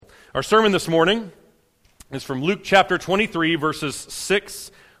Our sermon this morning is from Luke chapter 23, verses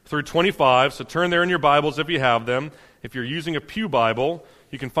 6 through 25. So turn there in your Bibles if you have them. If you're using a pew Bible,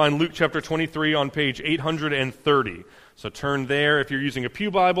 you can find Luke chapter 23 on page 830. So turn there. If you're using a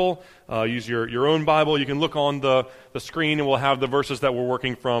pew Bible, use your own Bible. You can look on the screen, and we'll have the verses that we're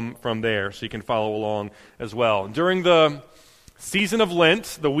working from there, so you can follow along as well. During the season of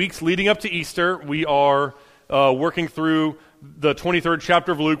Lent, the weeks leading up to Easter, we are working through the 23rd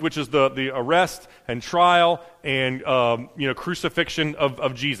chapter of Luke, which is the arrest and trial and crucifixion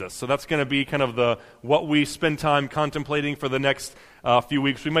of Jesus. So that's going to be kind of what we spend time contemplating for the next few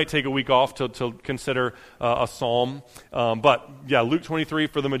weeks. We might take a week off to consider a psalm. But yeah, Luke 23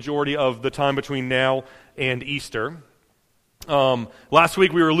 for the majority of the time between now and Easter. Last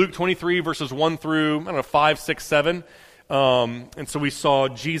week we were Luke 23 verses 1 through 5, 6, 7. And so we saw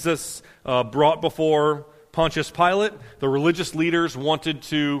Jesus brought before Pontius Pilate. The religious leaders wanted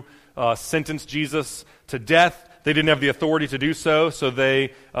to sentence Jesus to death. They didn't have the authority to do so, so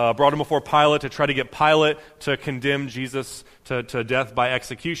they brought him before Pilate to try to get Pilate to condemn Jesus to death by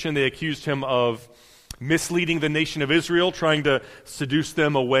execution. They accused him of misleading the nation of Israel, trying to seduce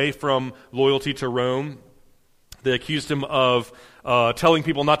them away from loyalty to Rome. They accused him of telling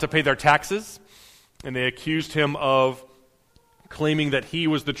people not to pay their taxes, and they accused him of claiming that he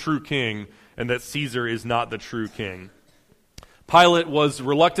was the true king and that Caesar is not the true king. Pilate was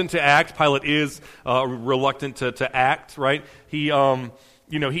reluctant to act. Pilate is reluctant to act, right? He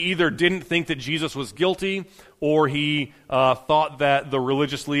either didn't think that Jesus was guilty, or he thought that the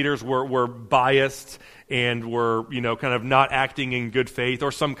religious leaders were biased and were, kind of not acting in good faith,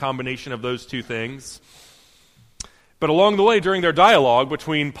 or some combination of those two things. But along the way, during their dialogue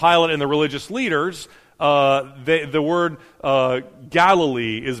between Pilate and the religious leaders, the word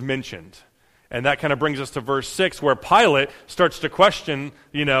Galilee is mentioned. And that kind of brings us to verse 6, where Pilate starts to question,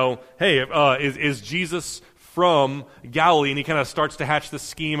 is Jesus from Galilee? And he kind of starts to hatch the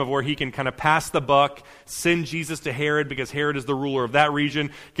scheme of where he can kind of pass the buck, send Jesus to Herod, because Herod is the ruler of that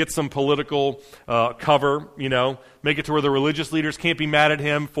region, get some political cover, make it to where the religious leaders can't be mad at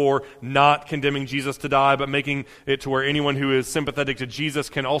him for not condemning Jesus to die, but making it to where anyone who is sympathetic to Jesus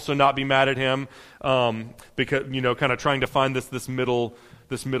can also not be mad at him, because, kind of trying to find this middle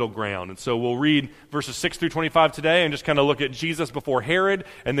ground. And so we'll read verses 6 through 25 today and just kind of look at Jesus before Herod,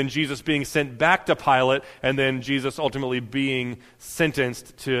 and then Jesus being sent back to Pilate, and then Jesus ultimately being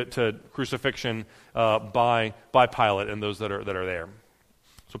sentenced to crucifixion by Pilate and those that are there.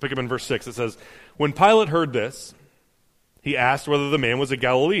 So pick up in verse 6. It says, "When Pilate heard this, he asked whether the man was a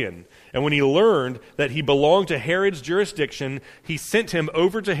Galilean. And when he learned that he belonged to Herod's jurisdiction, he sent him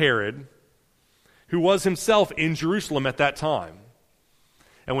over to Herod, who was himself in Jerusalem at that time.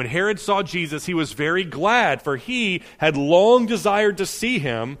 And when Herod saw Jesus, he was very glad, for he had long desired to see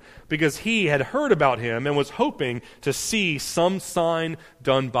him, because he had heard about him and was hoping to see some sign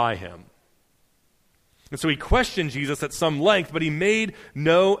done by him. And so he questioned Jesus at some length, but he made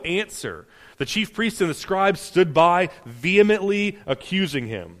no answer. The chief priests and the scribes stood by, vehemently accusing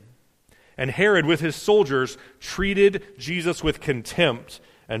him. And Herod, with his soldiers, treated Jesus with contempt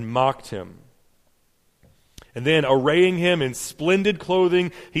and mocked him. And then, arraying him in splendid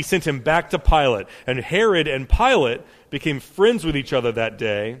clothing, he sent him back to Pilate. And Herod and Pilate became friends with each other that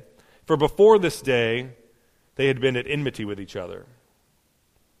day, for before this day they had been at enmity with each other.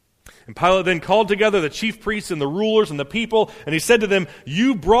 And Pilate then called together the chief priests and the rulers and the people, and he said to them,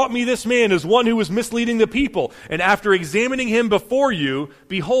 'You brought me this man as one who was misleading the people. And after examining him before you,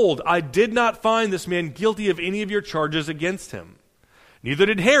 behold, I did not find this man guilty of any of your charges against him. Neither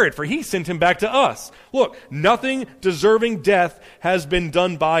did Herod, for he sent him back to us. Look, nothing deserving death has been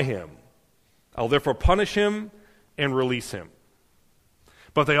done by him. I'll therefore punish him and release him.'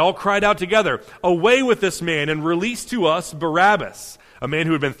 But they all cried out together, 'Away with this man, and release to us Barabbas, a man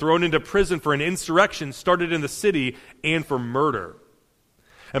who had been thrown into prison for an insurrection started in the city and for murder.'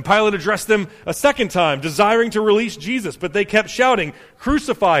 And Pilate addressed them a second time, desiring to release Jesus, but they kept shouting,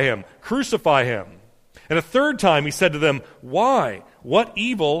 'Crucify him, crucify him.' And a third time he said to them, 'Why? What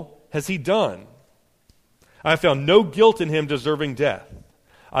evil has he done? I have found no guilt in him deserving death.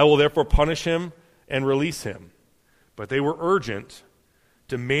 I will therefore punish him and release him.' But they were urgent,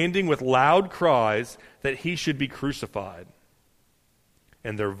 demanding with loud cries that he should be crucified.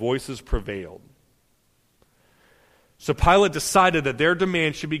 And their voices prevailed. So Pilate decided that their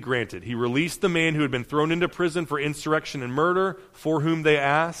demand should be granted. He released the man who had been thrown into prison for insurrection and murder, for whom they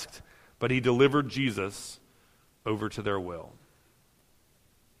asked, but he delivered Jesus over to their will."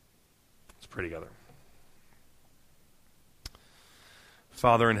 Let's pray together.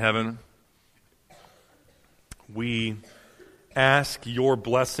 Father in heaven, we ask your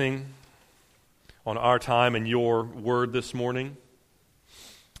blessing on our time and your word this morning.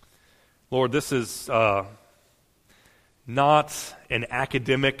 Lord, this is not an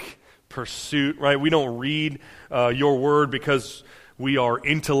academic pursuit, right? We don't read your word because we are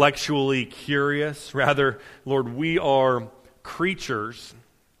intellectually curious. Rather, Lord, we are creatures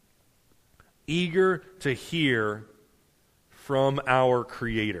eager to hear from our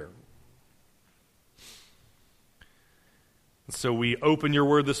Creator. So we open your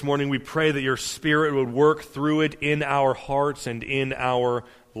word this morning. We pray that your Spirit would work through it in our hearts and in our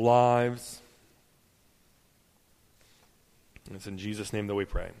lives. And it's in Jesus' name that we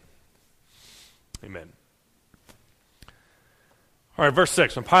pray. Amen. All right, verse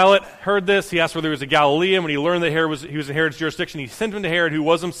 6. When Pilate heard this, he asked whether he was a Galilean. When he learned that he was in Herod's jurisdiction, he sent him to Herod, who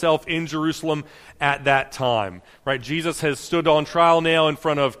was himself in Jerusalem at that time. Right, Jesus has stood on trial now in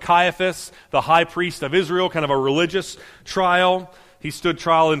front of Caiaphas, the high priest of Israel, kind of a religious trial. He stood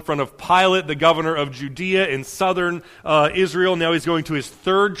trial in front of Pilate, the governor of Judea in southern Israel. Now he's going to his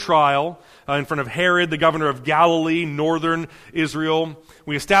third trial in front of Herod, the governor of Galilee, northern Israel.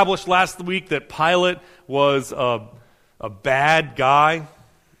 We established last week that Pilate was a bad guy.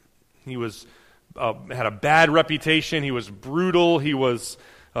 He was had a bad reputation. He was brutal. He was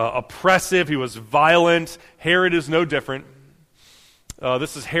oppressive. He was violent. Herod is no different.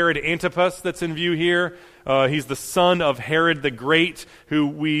 This is Herod Antipas that's in view here. He's the son of Herod the Great, who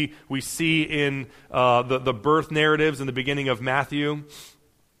we see in the birth narratives in the beginning of Matthew.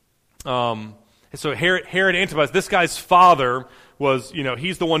 So Herod Antipas, this guy's father was,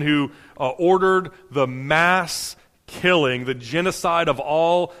 he's the one who ordered the mass killing, the genocide of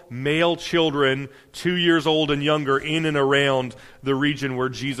all male children 2 years old and younger in and around the region where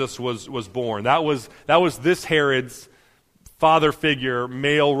Jesus was born. That was this Herod's father figure,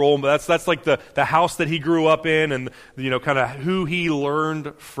 male role. That's like the house that he grew up in, and kind of who he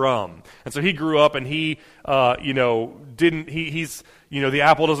learned from. And so he grew up, and he he's the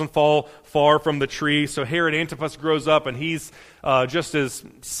apple doesn't fall far from the tree. So Herod Antipas grows up, and he's just as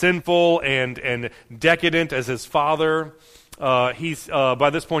sinful and decadent as his father. He's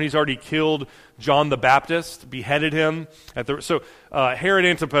by this point he's already killed John the Baptist, beheaded him. Herod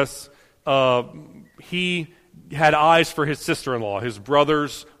Antipas, he had eyes for his sister-in-law, his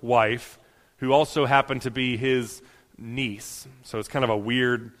brother's wife, who also happened to be his niece. So it's kind of a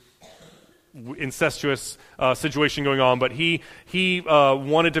weird, incestuous situation going on, but he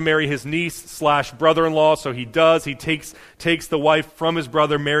wanted to marry his niece / brother-in-law, so he does. He takes the wife from his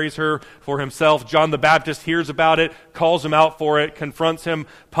brother, marries her for himself. John the Baptist hears about it, calls him out for it, confronts him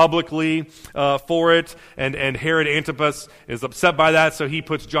publicly for it, and Herod Antipas is upset by that, so he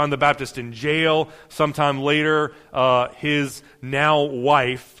puts John the Baptist in jail. Sometime later, his now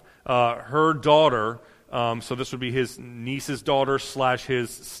wife, her daughter, so this would be his niece's daughter / his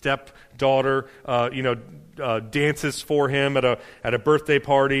stepdaughter, dances for him at a birthday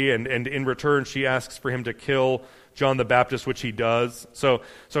party, and in return she asks for him to kill John the Baptist, which he does. So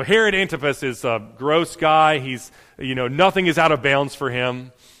Herod Antipas is a gross guy. He's nothing is out of bounds for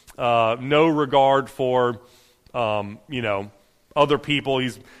him. No regard for other people.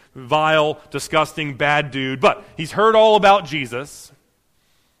 He's vile, disgusting, bad dude. But he's heard all about Jesus,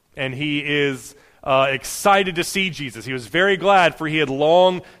 and he is excited to see Jesus. He was very glad, for he had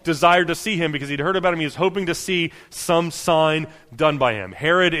long desired to see him because he'd heard about him. He was hoping to see some sign done by him.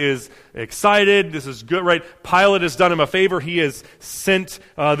 Herod is excited. This is good, right? Pilate has done him a favor. He has sent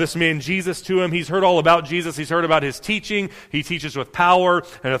this man Jesus to him. He's heard all about Jesus. He's heard about his teaching. He teaches with power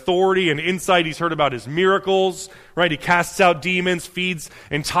and authority and insight. He's heard about his miracles, right? He casts out demons, feeds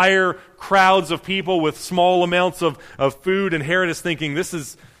entire crowds of people with small amounts of food. And Herod is thinking, this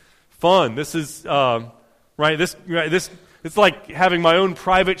is fun. This is it's like having my own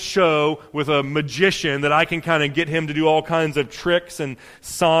private show with a magician that I can kind of get him to do all kinds of tricks and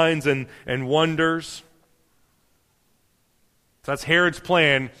signs and wonders. So that's Herod's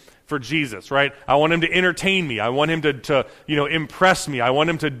plan for Jesus, right? I want him to entertain me. I want him to impress me. I want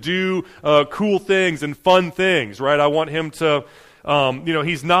him to do cool things and fun things, right? I want him to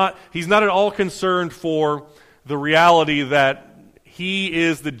he's not at all concerned for the reality that he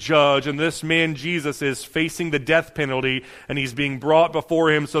is the judge, and this man Jesus is facing the death penalty, and he's being brought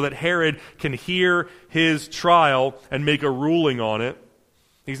before him so that Herod can hear his trial and make a ruling on it.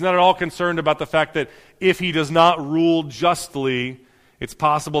 He's not at all concerned about the fact that if he does not rule justly, it's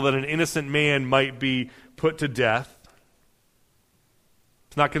possible that an innocent man might be put to death.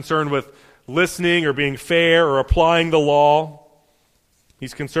 He's not concerned with listening or being fair or applying the law.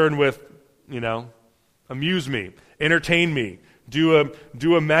 He's concerned with, amuse me, entertain me, do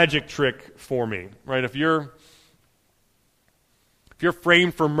a magic trick for me, right? If you're If you're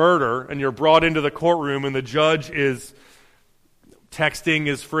framed for murder and you're brought into the courtroom and the judge is texting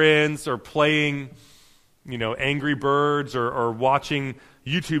his friends or playing, Angry Birds or watching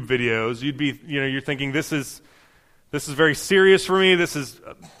YouTube videos, you're thinking this is very serious for me. This is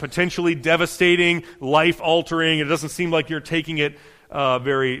potentially devastating, life-altering. It doesn't seem like you're taking it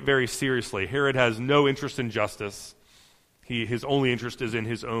very, very seriously. Herod has no interest in justice. His only interest is in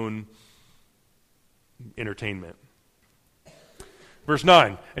his own entertainment. Verse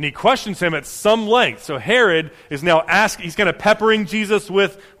 9, and he questions him at some length. So Herod is now he's kind of peppering Jesus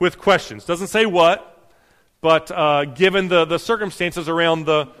with questions. Doesn't say what, but given the circumstances around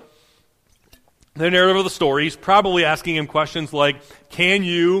the narrative of the story, he's probably asking him questions like, can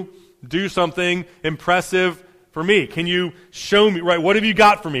you do something impressive for me? Can you show me, right? What have you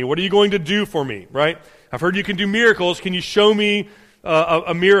got for me? What are you going to do for me, right? I've heard you can do miracles. Can you show me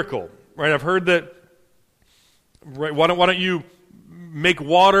a miracle, right? I've heard that, right? Why don't you make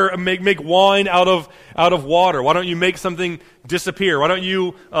water, make wine out of water? Why don't you make something disappear? Why don't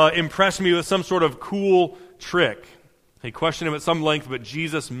you impress me with some sort of cool trick? He questioned him at some length, but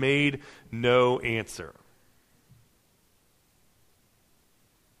Jesus made no answer.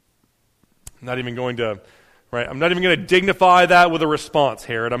 I'm not even going to dignify that with a response,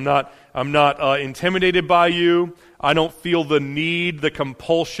 Herod. I'm not intimidated by you. I don't feel the need, the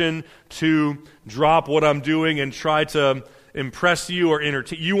compulsion to drop what I'm doing and try to impress you or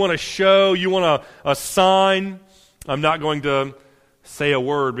entertain. You want a show, you want a sign. I'm not going to say a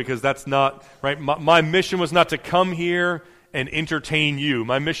word because that's not, right? My mission was not to come here and entertain you.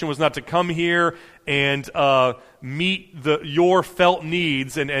 My mission was not to come here and meet your felt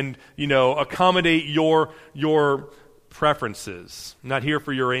needs and accommodate your preferences. I'm not here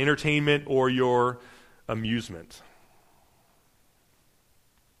for your entertainment or your amusement.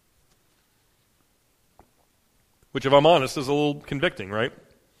 Which, if I'm honest, is a little convicting, right?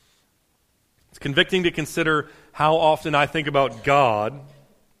 It's convicting to consider how often I think about God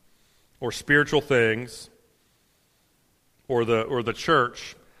or spiritual things or the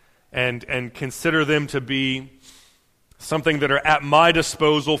church and consider them to be something that are at my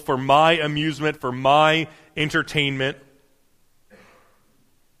disposal for my amusement, for my entertainment.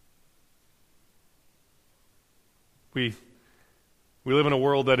 We live in a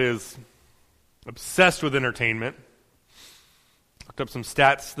world that is obsessed with entertainment. Looked up some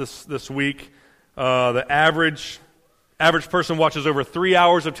stats this week. The average person watches over 3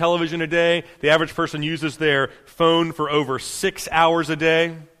 hours of television a day. The average person uses their phone for over 6 hours a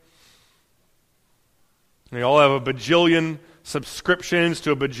day. They all have a bajillion subscriptions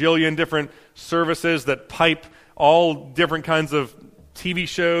to a bajillion different services that pipe all different kinds of TV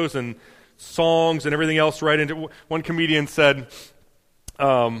shows and songs and everything else right into. One comedian said,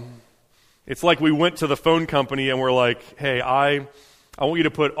 it's like we went to the phone company and we're like, hey, I want you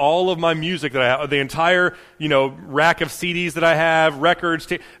to put all of my music that I have, the entire, rack of CDs that I have, records,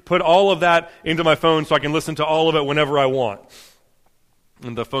 put all of that into my phone so I can listen to all of it whenever I want.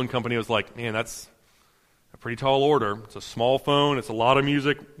 And the phone company was like, man, that's a pretty tall order. It's a small phone. It's a lot of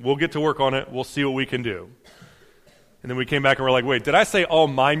music. We'll get to work on it. We'll see what we can do. And then we came back and we're like, wait, did I say all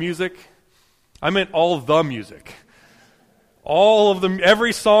my music? I meant all the music. All of them,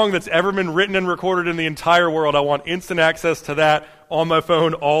 every song that's ever been written and recorded in the entire world, I want instant access to that on my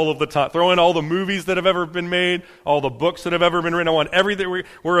phone all of the time. Throw in all the movies that have ever been made, all the books that have ever been written. I want everything.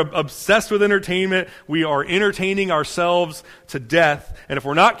 We're obsessed with entertainment. We are entertaining ourselves to death. And if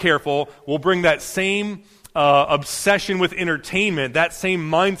we're not careful, we'll bring that same obsession with entertainment, that same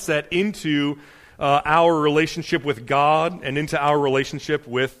mindset into our relationship with God and into our relationship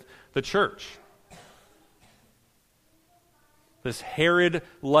with the church. This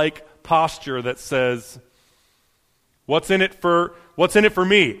Herod-like posture that says, what's in it for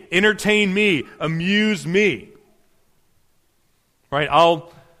me? Entertain me, amuse me. Right?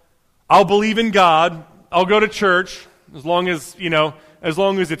 I'll believe in God. I'll go to church as long as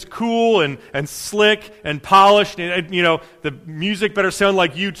it's cool and slick and polished, and the music better sound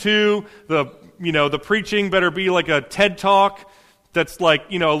like U2. The preaching better be like a TED Talk that's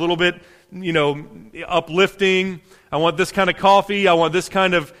like, a little bit, uplifting. I want this kind of coffee. I want this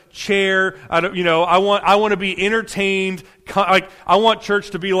kind of chair. I want to be entertained. I want church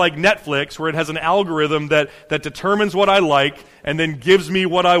to be like Netflix, where it has an algorithm that determines what I like and then gives me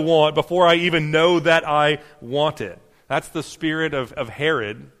what I want before I even know that I want it. That's the spirit of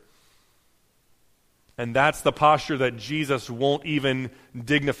Herod. And that's the posture that Jesus won't even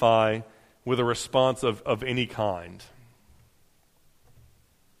dignify with a response of any kind.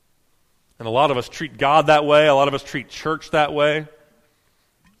 And a lot of us treat God that way. A lot of us treat church that way.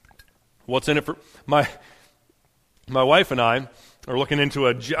 What's in it for my wife and I? or looking into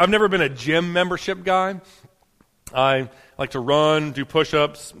I've never been a gym membership guy. I like to run, do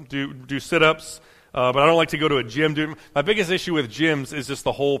push-ups, do sit-ups, but I don't like to go to a gym. My biggest issue with gyms is just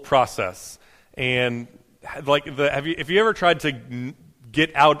the whole process. And if you ever tried to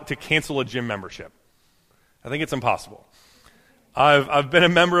get out to cancel a gym membership? I think it's impossible. I've been a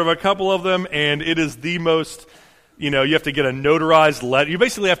member of a couple of them, and it is the most, you have to get a notarized letter. You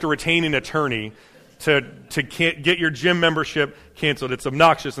basically have to retain an attorney to get your gym membership canceled. It's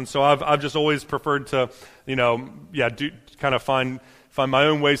obnoxious, and so I've just always preferred to, find my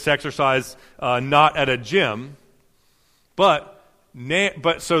own ways to exercise, not at a gym, but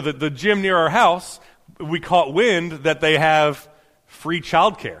so the gym near our house, we caught wind that they have free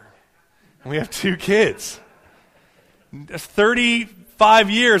childcare, and we have 2 kids. 35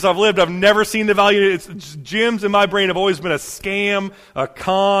 years I've lived, I've never seen the value. Gyms in my brain have always been a scam, a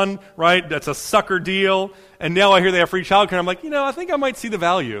con, right? That's a sucker deal. And now I hear they have free childcare. I'm like, I think I might see the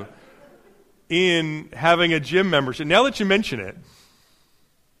value in having a gym membership. Now that you mention it,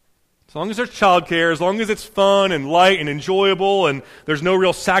 as long as there's childcare, as long as it's fun and light and enjoyable and there's no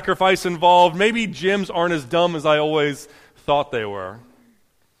real sacrifice involved, maybe gyms aren't as dumb as I always thought they were.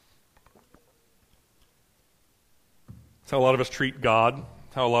 That's how a lot of us treat God.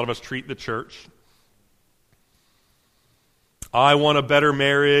 That's how a lot of us treat the church. I want a better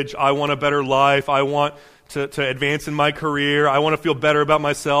marriage. I want a better life. I want to advance in my career. I want to feel better about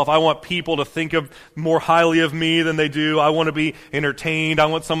myself. I want people to think of more highly of me than they do. I want to be entertained. I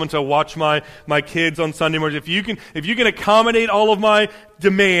want someone to watch my kids on Sunday mornings. If you can accommodate all of my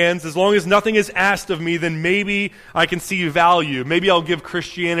demands, as long as nothing is asked of me, then maybe I can see value. Maybe I'll give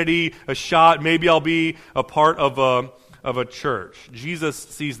Christianity a shot. Maybe I'll be a part of a church. Jesus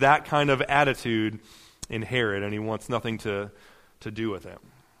sees that kind of attitude in Herod, and he wants nothing to do with him.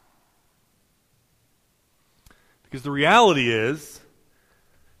 Because the reality is,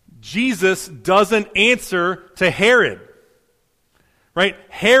 Jesus doesn't answer to Herod. Right?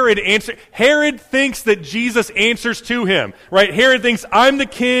 Herod thinks that Jesus answers to him. Right? Herod thinks, I'm the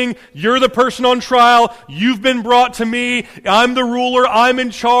king, you're the person on trial, you've been brought to me, I'm the ruler, I'm in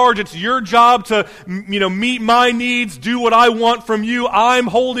charge, it's your job to meet my needs, do what I want from you, I'm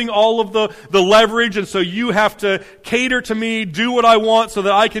holding all of the leverage, and so you have to cater to me, do what I want so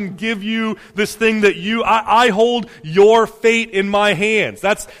that I can give you this thing that I hold your fate in my hands.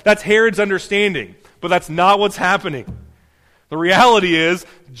 That's Herod's understanding, but that's not what's happening. The reality is,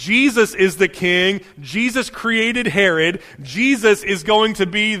 Jesus is the king. Jesus created Herod. Jesus is going to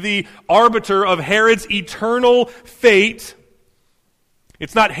be the arbiter of Herod's eternal fate.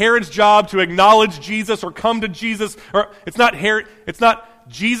 It's not Herod's job to acknowledge Jesus or come to Jesus, or it's not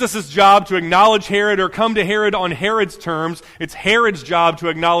Jesus' job to acknowledge Herod or come to Herod on Herod's terms. It's Herod's job to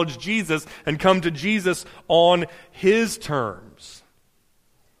acknowledge Jesus and come to Jesus on his terms.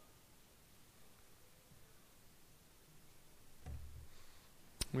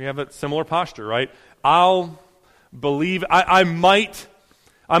 We have a similar posture, right? I'll believe, I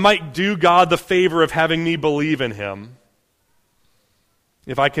might do God the favor of having me believe in him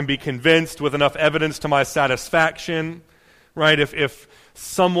if I can be convinced with enough evidence to my satisfaction, right? If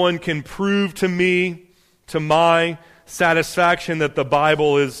someone can prove to me, to my satisfaction, that the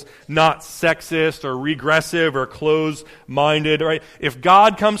Bible is not sexist or regressive or closed-minded, right? If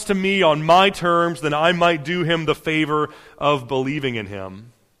God comes to me on my terms, then I might do him the favor of believing in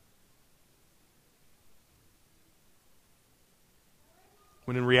him.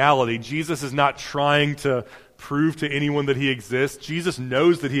 When in reality, Jesus is not trying to prove to anyone that he exists. Jesus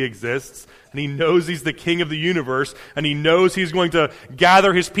knows that he exists, and he knows he's the king of the universe, and he knows he's going to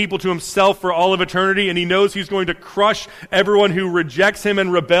gather his people to himself for all of eternity, and he knows he's going to crush everyone who rejects him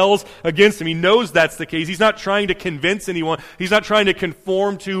and rebels against him. He knows that's the case. He's not trying to convince anyone. He's not trying to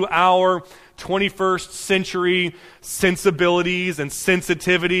conform to our 21st century sensibilities and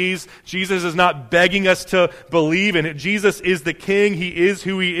sensitivities. Jesus is not begging us to believe in it. Jesus is the king. He is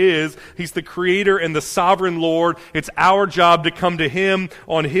who he is. He's the creator and the sovereign Lord. It's our job to come to him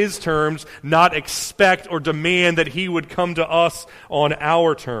on his terms, not expect or demand that he would come to us on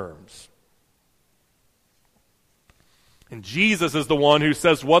our terms. And Jesus is the one who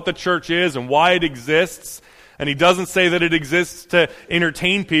says what the church is and why it exists. And he doesn't say that it exists to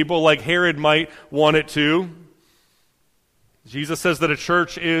entertain people like Herod might want it to. Jesus says that a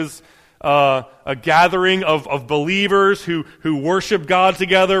church is a gathering of believers who worship God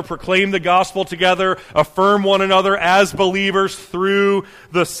together, proclaim the gospel together, affirm one another as believers through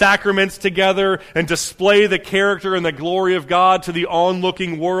the sacraments together, and display the character and the glory of God to the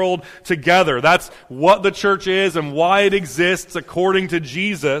onlooking world together. That's what the church is and why it exists according to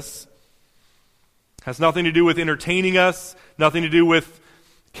Jesus. Has nothing to do with entertaining us, nothing to do with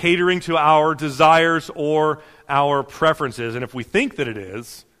catering to our desires or our preferences. And if we think that it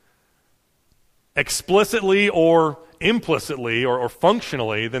is, explicitly or implicitly or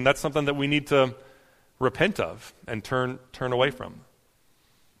functionally, then that's something that we need to repent of and turn away from.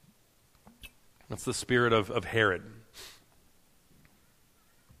 That's the spirit of Herod.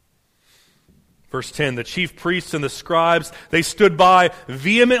 Verse 10, the chief priests and the scribes, they stood by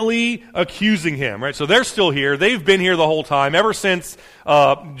vehemently accusing him, right? So they're still here. They've been here the whole time. Ever since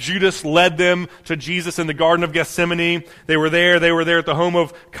Judas led them to Jesus in the Garden of Gethsemane, they were there. They were there at the home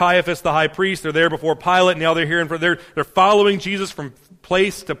of Caiaphas, the high priest. They're there before Pilate. Now they're here. They're following Jesus from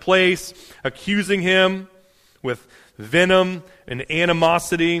place to place, accusing him with venom and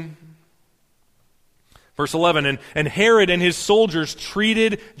animosity. Verse 11, and Herod and his soldiers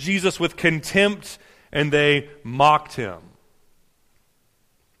treated Jesus with contempt, and they mocked him.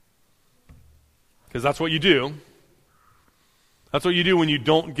 Because that's what you do. That's what you do when you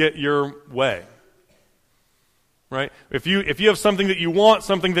don't get your way. Right? If you have something that you want,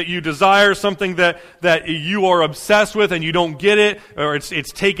 something that you desire, something that you are obsessed with and you don't get it, or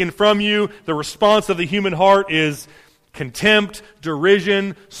it's taken from you, the response of the human heart is contempt,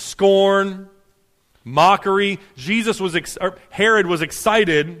 derision, scorn, mockery. Herod was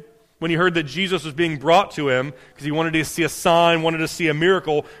excited when he heard that Jesus was being brought to him because he wanted to see a sign, wanted to see a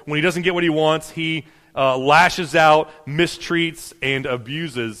miracle. When he doesn't get what he wants, he lashes out, mistreats, and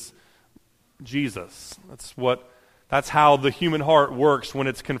abuses Jesus. That's how the human heart works when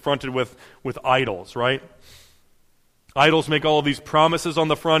it's confronted with idols, right? Idols make all of these promises on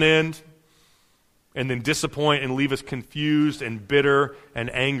the front end and then disappoint and leave us confused and bitter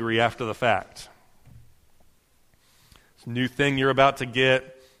and angry after the fact. New thing you're about to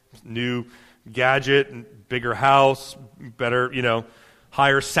get, new gadget, bigger house, better,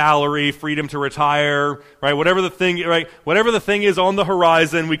 higher salary, freedom to retire, right? Whatever the thing is on the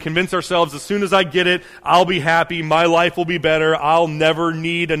horizon, we convince ourselves as soon as I get it, I'll be happy, my life will be better, I'll never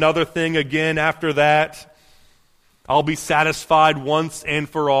need another thing again after that. I'll be satisfied once and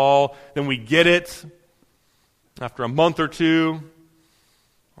for all. Then we get it after a month or two,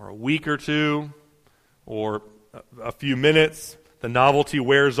 or a week or two, or a few minutes, the novelty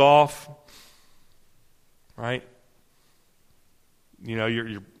wears off, right?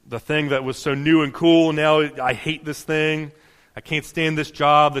 You're the thing that was so new and cool, now I hate this thing. I can't stand this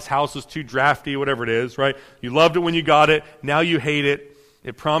job. This house is too drafty, whatever it is, right? You loved it when you got it. Now you hate it.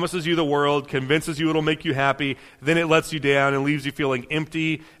 It promises you the world, convinces you it'll make you happy. Then it lets you down and leaves you feeling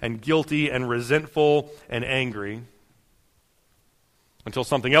empty and guilty and resentful and angry until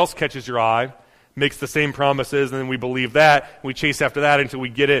something else catches your eye, makes the same promises, and then we believe that, and we chase after that until we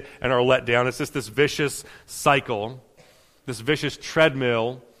get it and are let down. It's just this vicious cycle, this vicious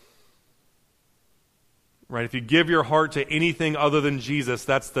treadmill, right? If you give your heart to anything other than Jesus,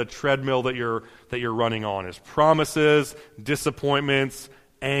 that's the treadmill that you're running on, is promises, disappointments,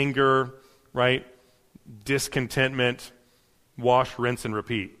 anger, right? Discontentment, wash, rinse, and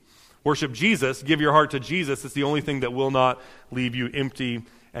repeat. Worship Jesus, give your heart to Jesus. It's the only thing that will not leave you empty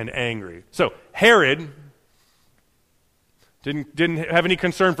and angry. So Herod didn't have any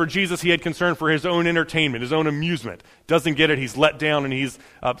concern for Jesus. He had concern for his own entertainment, his own amusement. Doesn't get it. He's let down and he's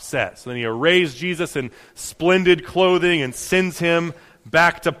upset. So then he arrays Jesus in splendid clothing and sends him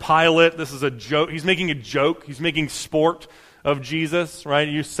back to Pilate. This is a joke. He's making a joke. He's making sport of Jesus, right?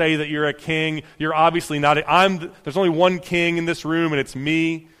 You say that you're a king. You're obviously not. There's only one king in this room, and it's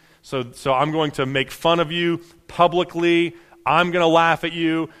me. So I'm going to make fun of you publicly. I'm going to laugh at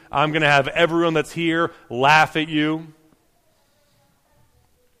you. I'm going to have everyone that's here laugh at you.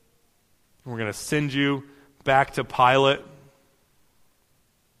 We're going to send you back to Pilate.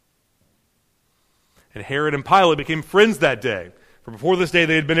 And Herod and Pilate became friends that day. For before this day,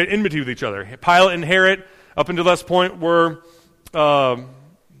 they had been at enmity with each other. Pilate and Herod, up until this point, were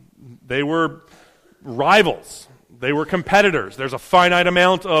rivals. They were competitors. There's a finite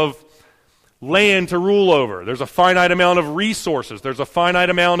amount of land to rule over. There's a finite amount of resources. There's a finite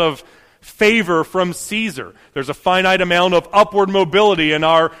amount of favor from Caesar. There's a finite amount of upward mobility in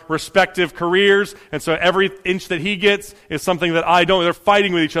our respective careers. And so every inch that he gets is something that I don't. They're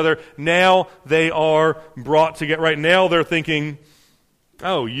fighting with each other. Now they are brought to get right. Now they're thinking,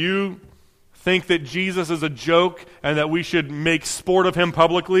 oh, you think that Jesus is a joke and that we should make sport of him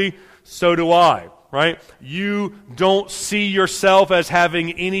publicly? So do I. Right? You don't see yourself as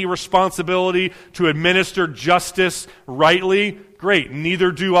having any responsibility to administer justice rightly? Great,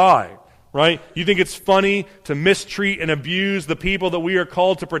 neither do I. Right? You think it's funny to mistreat and abuse the people that we are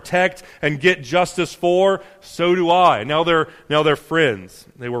called to protect and get justice for? So do I. Now they're friends.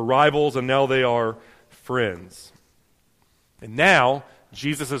 They were rivals and now they are friends. And now,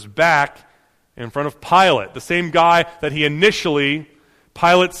 Jesus is back in front of Pilate, the same guy that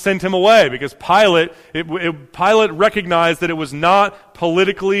Pilate sent him away, because Pilate recognized that it was not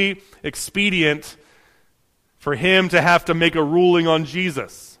politically expedient for him to have to make a ruling on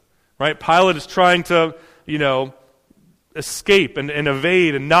Jesus. Right? Pilate is trying to, escape and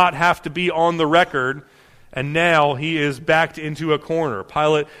evade and not have to be on the record, and now he is backed into a corner.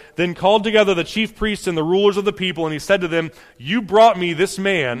 Pilate then called together the chief priests and the rulers of the people, and he said to them, "You brought me this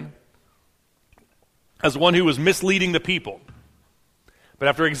man as one who was misleading the people. But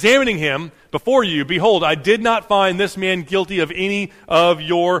after examining him before you, behold, I did not find this man guilty of any of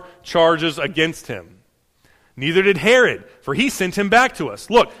your charges against him. Neither did Herod, for he sent him back to us.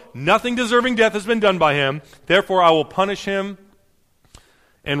 Look, nothing deserving death has been done by him. Therefore I will punish him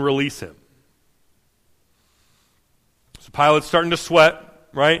and release him." So Pilate's starting to sweat,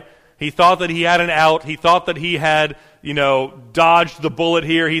 right? He thought that he had an out. He thought that he had, dodged the bullet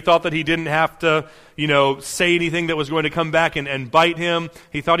here. He thought that he didn't have to, say anything that was going to come back and bite him.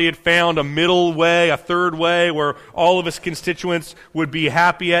 He thought he had found a middle way, a third way, where all of his constituents would be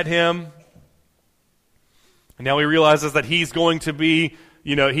happy at him. And now he realizes that he's going to be,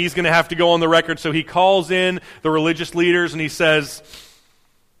 he's going to have to go on the record. So he calls in the religious leaders and he says,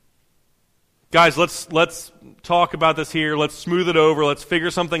 "Guys, let's talk about this here. Let's smooth it over. Let's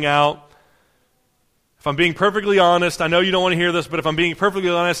figure something out. If I'm being perfectly honest, I know you don't want to hear this, but if I'm being perfectly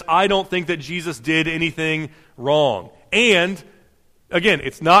honest, I don't think that Jesus did anything wrong. And, again,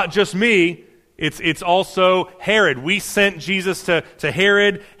 it's not just me. It's also Herod. We sent Jesus to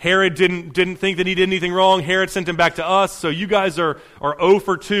Herod. Herod didn't think that he did anything wrong. Herod sent him back to us. So you guys are 0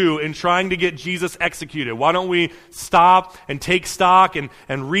 for 2 in trying to get Jesus executed. Why don't we stop and take stock and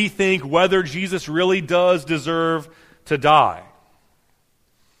rethink whether Jesus really does deserve to die?"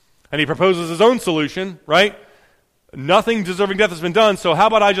 And he proposes his own solution, right? Nothing deserving death has been done, so how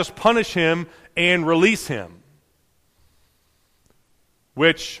about I just punish him and release him?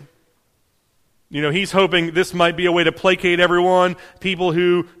 Which, he's hoping this might be a way to placate everyone. People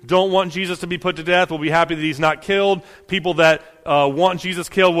who don't want Jesus to be put to death will be happy that he's not killed. People that want Jesus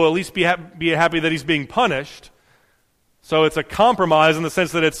killed will at least be happy that he's being punished. So it's a compromise in the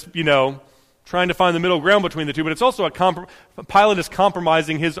sense that it's, trying to find the middle ground between the two, but it's also Pilate is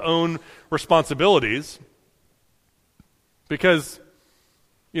compromising his own responsibilities, because,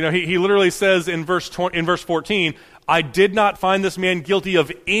 he literally says in verse 14, "I did not find this man guilty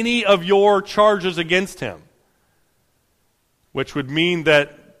of any of your charges against him," which would mean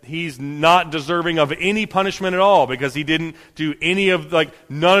that he's not deserving of any punishment at all, because he didn't do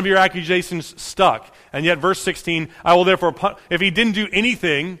none of your accusations stuck. And yet verse 16, "I will therefore, if he didn't do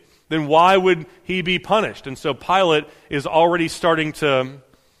anything, then why would he be punished?" And so Pilate is already starting to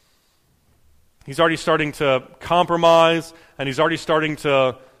compromise, and he's already starting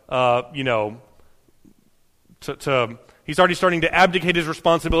to, he's already starting to abdicate his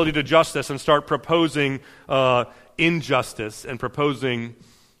responsibility to justice and start proposing injustice and proposing,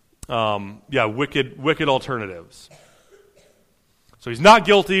 wicked alternatives. So he's not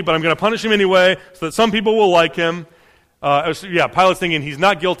guilty, but I'm going to punish him anyway so that some people will like him. Pilate's thinking he's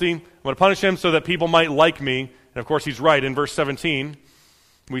not guilty. I'm going to punish him so that people might like me. And of course, he's right. In verse 17,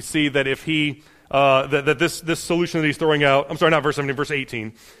 we see that if he that this solution that he's throwing out, I'm sorry, not verse 17, verse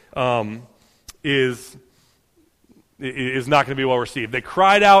 18, is not going to be well received. They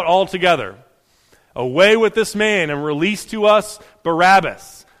cried out all together, "Away with this man, and release to us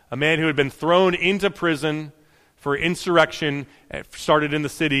Barabbas, a man who had been thrown into prison for insurrection started in the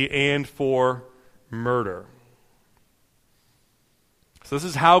city and for murder." So this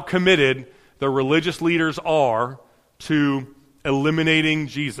is how committed the religious leaders are to eliminating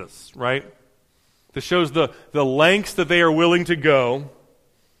Jesus, right? This shows the lengths that they are willing to go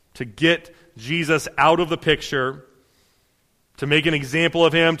to get Jesus out of the picture, to make an example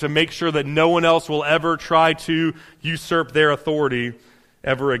of him, to make sure that no one else will ever try to usurp their authority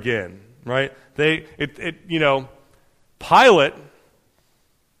ever again, right? Pilate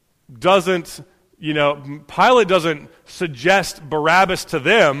doesn't suggest Barabbas to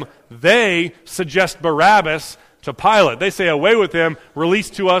them. They suggest Barabbas to Pilate. They say, "Away with him, release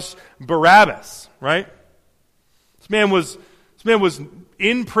to us Barabbas," right? This man was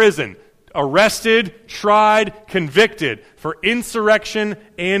in prison, arrested, tried, convicted for insurrection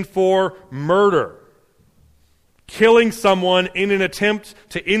and for murder. Killing someone in an attempt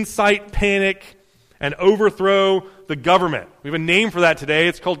to incite panic and overthrow the government. We have a name for that today.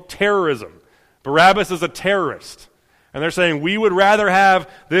 It's called terrorism. Barabbas is a terrorist. And they're saying, we would rather have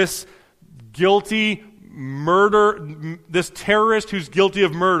this guilty, this terrorist who's guilty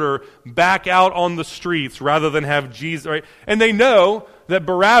of murder back out on the streets rather than have Jesus, right? And they know that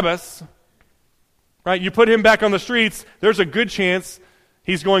Barabbas, right, you put him back on the streets, there's a good chance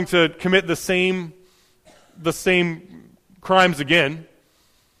he's going to commit the same crimes again.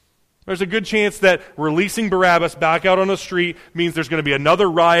 There's a good chance that releasing Barabbas back out on the street means there's going to be another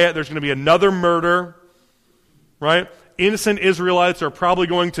riot, there's going to be another murder, right? Innocent Israelites are probably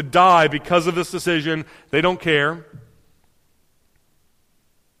going to die because of this decision. They don't care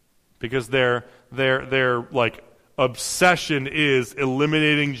because their like obsession is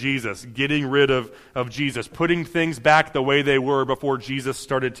eliminating Jesus, getting rid of Jesus, putting things back the way they were before Jesus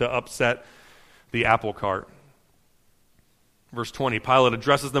started to upset the apple cart. Verse 20, Pilate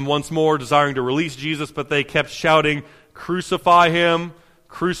addresses them once more, desiring to release Jesus, but they kept shouting, "Crucify him,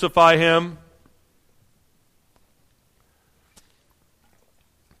 crucify him."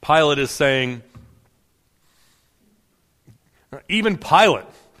 Pilate is saying, even Pilate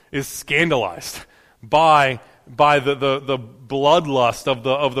is scandalized by the bloodlust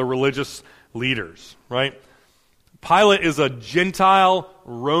of the religious leaders, right? Pilate is a Gentile,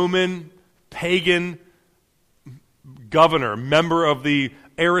 Roman, pagan governor, member of the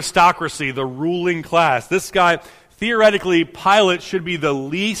aristocracy, the ruling class. This guy, theoretically, Pilate should be the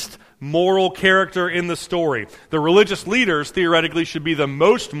least moral character in the story. The religious leaders, theoretically, should be the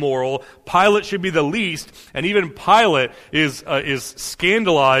most moral. Pilate should be the least, and even Pilate is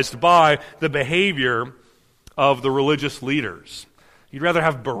scandalized by the behavior of the religious leaders. You'd rather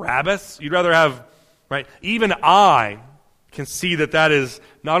have Barabbas? You'd rather have, right? Even I can see that is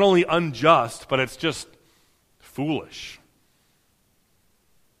not only unjust, but it's just foolish.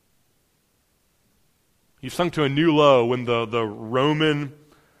 You've sunk to a new low when the Roman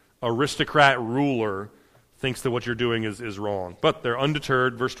aristocrat ruler thinks that what you're doing is wrong. But they're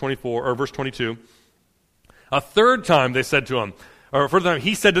undeterred, verse 24 or verse 22. A third time they said to him, or for the time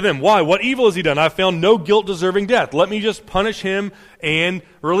he said to them, "Why? What evil has he done? I've found no guilt deserving death. Let me just punish him and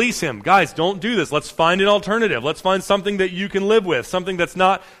release him." Guys, don't do this. Let's find an alternative. Let's find something that you can live with, something that's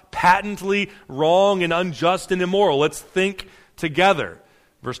not patently wrong and unjust and immoral. Let's think together.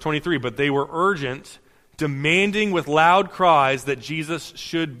 Verse 23, but they were urgent, demanding with loud cries that Jesus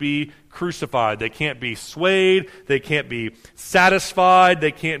should be crucified. They can't be swayed. They can't be satisfied.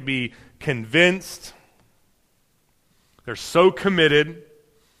 They can't be convinced. They're so committed.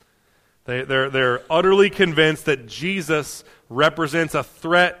 They're utterly convinced that Jesus represents a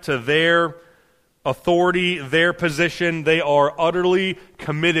threat to their authority, their position. They are utterly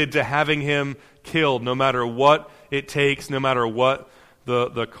committed to having him killed, no matter what it takes, no matter what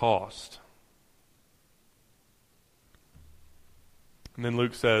the cost. And then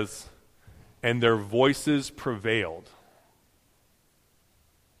Luke says, and their voices prevailed.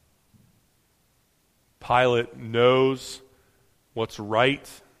 Pilate knows what's right.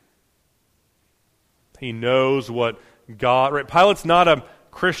 He knows what God... Right? Pilate's not a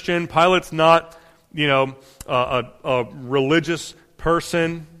Christian. Pilate's not, a religious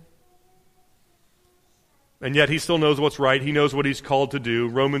person. And yet he still knows what's right. He knows what he's called to do.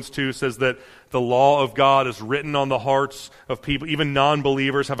 Romans 2 says that the law of God is written on the hearts of people. Even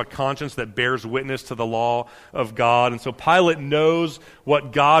non-believers have a conscience that bears witness to the law of God. And so Pilate knows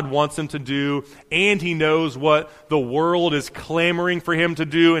what God wants him to do, and he knows what the world is clamoring for him to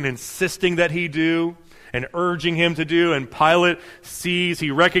do and insisting that he do and urging him to do. And Pilate he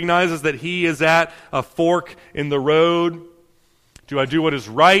recognizes that he is at a fork in the road. Do I do what is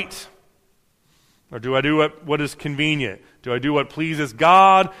right? Or do I do what is convenient? Do I do what pleases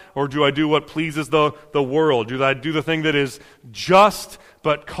God, or do I do what pleases the world? Do I do the thing that is just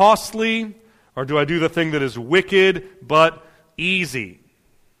but costly, or do I do the thing that is wicked but easy?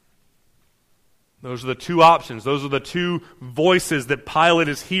 Those are the two options. Those are the two voices that Pilate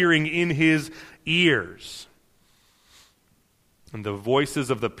is hearing in his ears. And the voices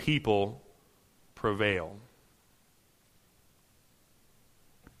of the people prevail.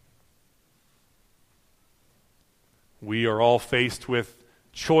 We are all faced with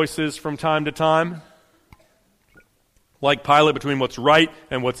choices from time to time, like Pilate, between what's right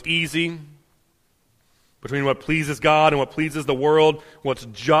and what's easy, between what pleases God and what pleases the world, what's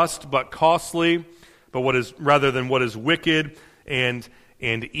just but costly, but what is rather than what is wicked and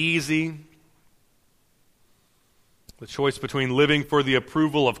easy. The choice between living for the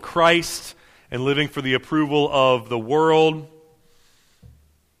approval of Christ and living for the approval of the world.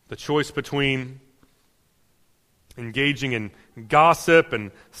 The choice between engaging in gossip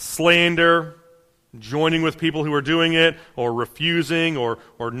and slander, joining with people who are doing it, or refusing or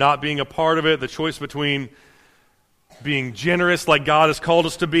not being a part of it. The choice between being generous like God has called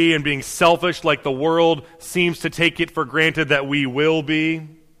us to be, and being selfish like the world seems to take it for granted that we will be.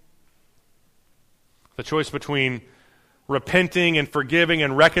 The choice between repenting and forgiving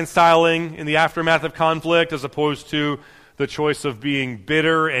and reconciling in the aftermath of conflict, as opposed to the choice of being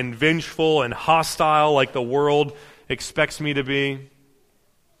bitter and vengeful and hostile like the world expects me to be.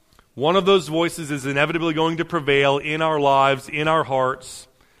 One of those voices is inevitably going to prevail in our lives, in our hearts.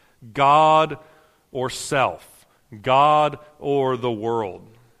 God or self. God or the world.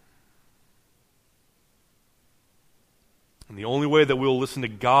 And the only way that we'll listen to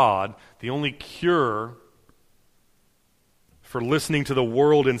God, the only cure for listening to the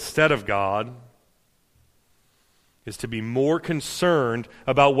world instead of God, is to be more concerned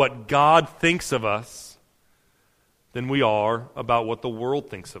about what God thinks of us than we are about what the world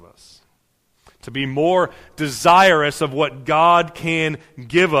thinks of us. To be more desirous of what God can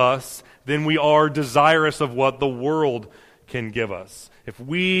give us than we are desirous of what the world can give us. If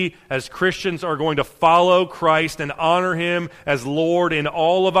we as Christians are going to follow Christ and honor Him as Lord in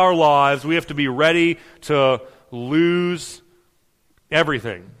all of our lives, we have to be ready to lose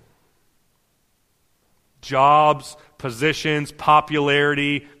everything. Jobs, positions,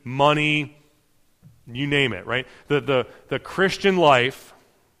 popularity, money, you name it, right? The Christian life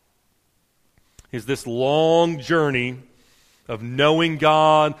is this long journey of knowing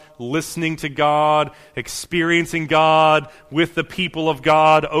God, listening to God, experiencing God with the people of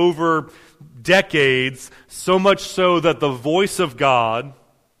God over decades, so much so that the voice of God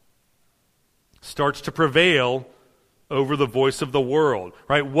starts to prevail over the voice of the world,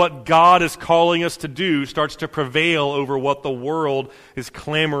 right? What God is calling us to do starts to prevail over what the world is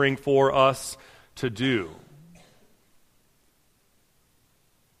clamoring for us to do.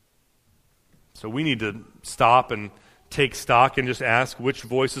 So we need to stop and take stock and just ask which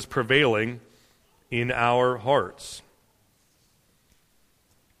voice is prevailing in our hearts.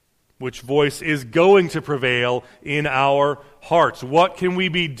 Which voice is going to prevail in our hearts? What can we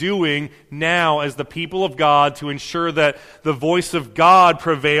be doing now as the people of God to ensure that the voice of God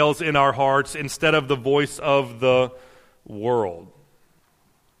prevails in our hearts instead of the voice of the world?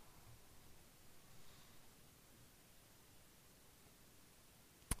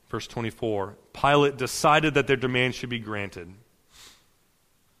 Verse 24, Pilate decided that their demand should be granted.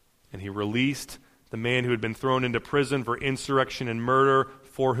 And he released the man who had been thrown into prison for insurrection and murder,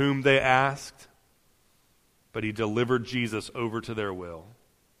 for whom they asked, but he delivered Jesus over to their will.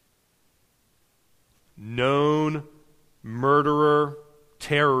 Known murderer,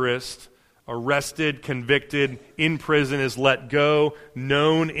 terrorist, arrested, convicted, in prison, is let go.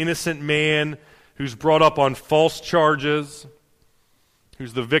 Known innocent man who's brought up on false charges,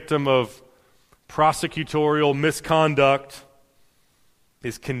 who's the victim of prosecutorial misconduct,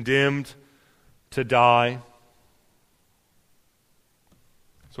 is condemned to die.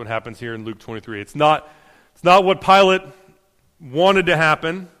 That's what happens here in Luke 23. It's not what Pilate wanted to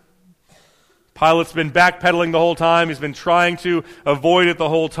happen. Pilate's been backpedaling the whole time. He's been trying to avoid it the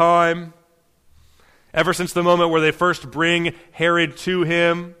whole time. Ever since the moment where they first bring Herod to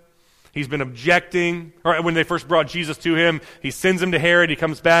him, he's been objecting. Or when they first brought Jesus to him, he sends him to Herod. He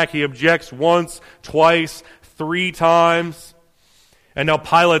comes back. He objects once, twice, 3 times. And now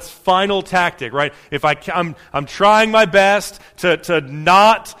Pilate's final tactic, right? If I'm trying my best to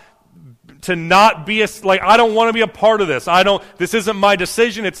not be I don't want to be a part of this. This isn't my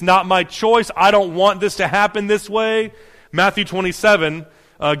decision. It's not my choice. I don't want this to happen this way. Matthew 27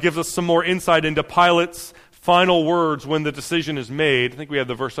 gives us some more insight into Pilate's final words when the decision is made. I think we have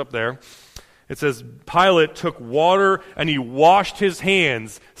the verse up there. It says, Pilate took water and he washed his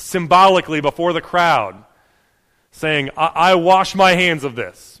hands symbolically before the crowd, saying, I wash my hands of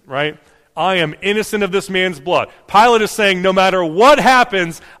this, right? I am innocent of this man's blood. Pilate is saying, no matter what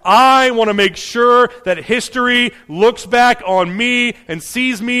happens, I want to make sure that history looks back on me and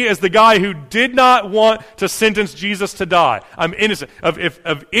sees me as the guy who did not want to sentence Jesus to die. I'm innocent.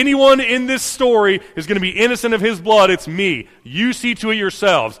 If anyone in this story is going to be innocent of his blood, it's me. You see to it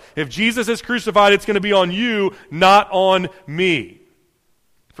yourselves. If Jesus is crucified, it's going to be on you, not on me.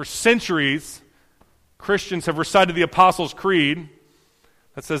 For centuries, Christians have recited the Apostles' Creed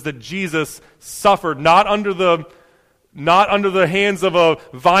that says that Jesus suffered not under the hands of a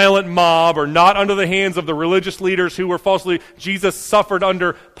violent mob or not under the hands of the religious leaders who were falsely. Jesus suffered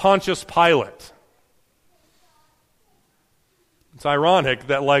under Pontius Pilate. It's ironic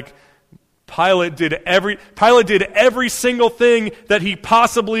that Pilate did every single thing that he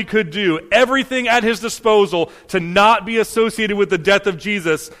possibly could do, everything at his disposal to not be associated with the death of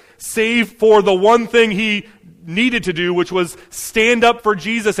Jesus, save for the one thing he needed to do, which was stand up for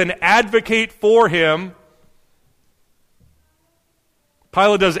Jesus and advocate for him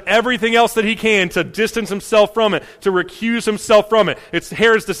Pilate does everything else that he can to distance himself from it, to recuse himself from it. It's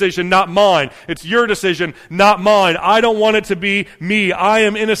Herod's decision, not mine. It's your decision, not mine. I don't want it to be me. I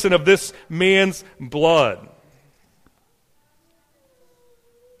am innocent of this man's blood.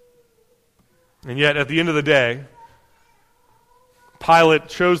 And yet, at the end of the day, Pilate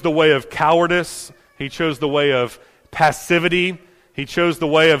chose the way of cowardice. He chose the way of passivity. He chose the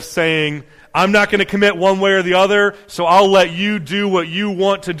way of saying, I'm not going to commit one way or the other, so I'll let you do what you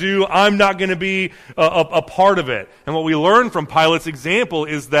want to do. I'm not going to be a part of it. And what we learn from Pilate's example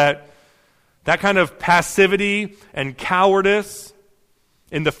is that kind of passivity and cowardice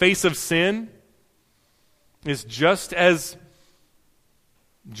in the face of sin is just as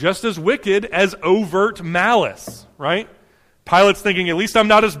wicked as overt malice, right? Pilate's thinking, at least I'm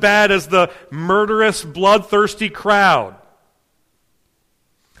not as bad as the murderous, bloodthirsty crowd.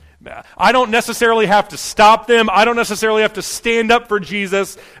 I don't necessarily have to stop them. I don't necessarily have to stand up for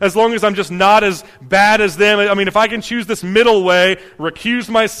Jesus as long as I'm just not as bad as them. I mean, if I can choose this middle way, recuse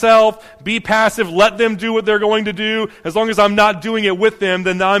myself, be passive, let them do what they're going to do, as long as I'm not doing it with them,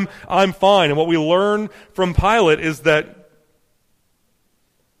 then I'm fine. And what we learn from Pilate is that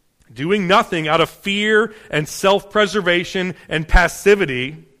doing nothing out of fear and self-preservation and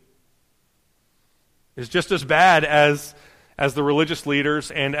passivity is just as bad as the religious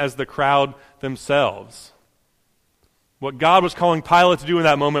leaders and as the crowd themselves. What God was calling Pilate to do in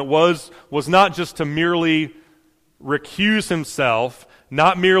that moment was not just to merely recuse himself,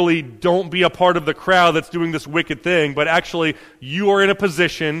 not merely don't be a part of the crowd that's doing this wicked thing, but actually you are in a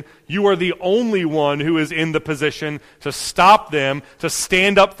position, you are the only one who is in the position to stop them, to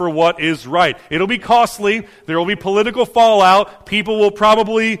stand up for what is right. It'll be costly, there will be political fallout, people will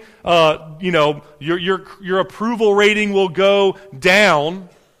probably, your approval rating will go down,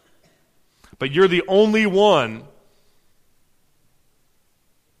 but you're the only one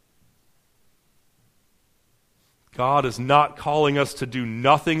God is not calling us to do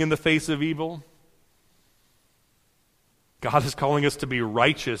nothing in the face of evil. God is calling us to be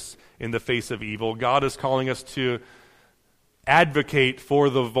righteous in the face of evil. God is calling us to advocate for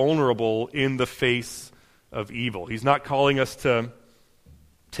the vulnerable in the face of evil. He's not calling us to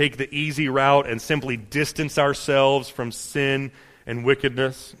take the easy route and simply distance ourselves from sin and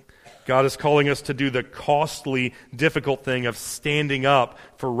wickedness. God is calling us to do the costly, difficult thing of standing up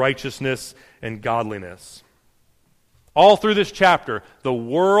for righteousness and godliness. All through this chapter, the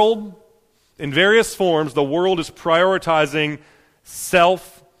world, in various forms, the world is prioritizing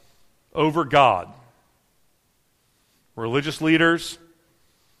self over God. Religious leaders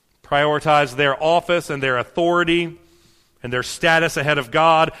prioritize their office and their authority and their status ahead of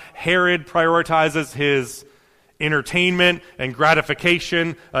God. Herod prioritizes his entertainment and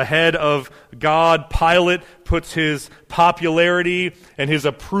gratification ahead of God. Pilate puts his popularity and his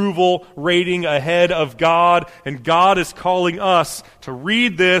approval rating ahead of God. And God is calling us to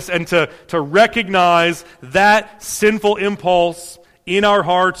read this and to recognize that sinful impulse in our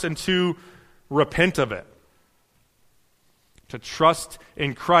hearts and to repent of it. To trust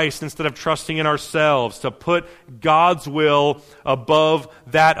in Christ instead of trusting in ourselves. To put God's will above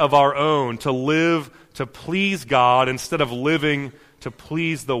that of our own. To live to please God instead of living to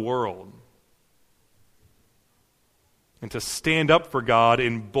please the world. And to stand up for God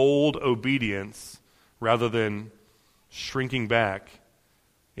in bold obedience rather than shrinking back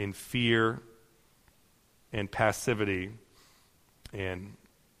in fear and passivity and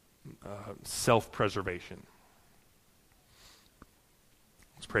self-preservation.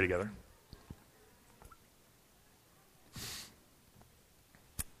 Let's pray together.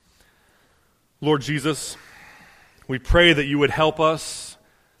 Lord Jesus, we pray that you would help us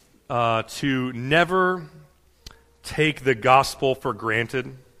to never take the gospel for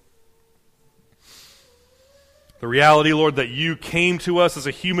granted. The reality, Lord, that you came to us as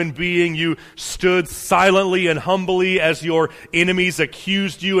a human being, you stood silently and humbly as your enemies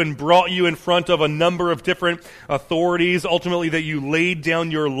accused you and brought you in front of a number of different authorities. Ultimately, that you laid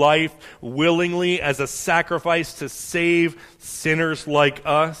down your life willingly as a sacrifice to save sinners like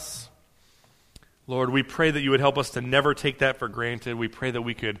us. Lord, we pray that you would help us to never take that for granted. We pray that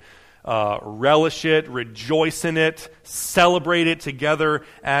we could relish it, rejoice in it, celebrate it together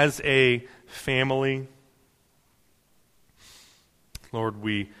as a family. Lord,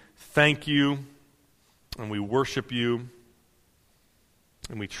 we thank you and we worship you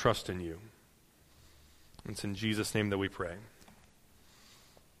and we trust in you. It's in Jesus' name that we pray.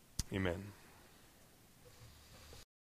 Amen.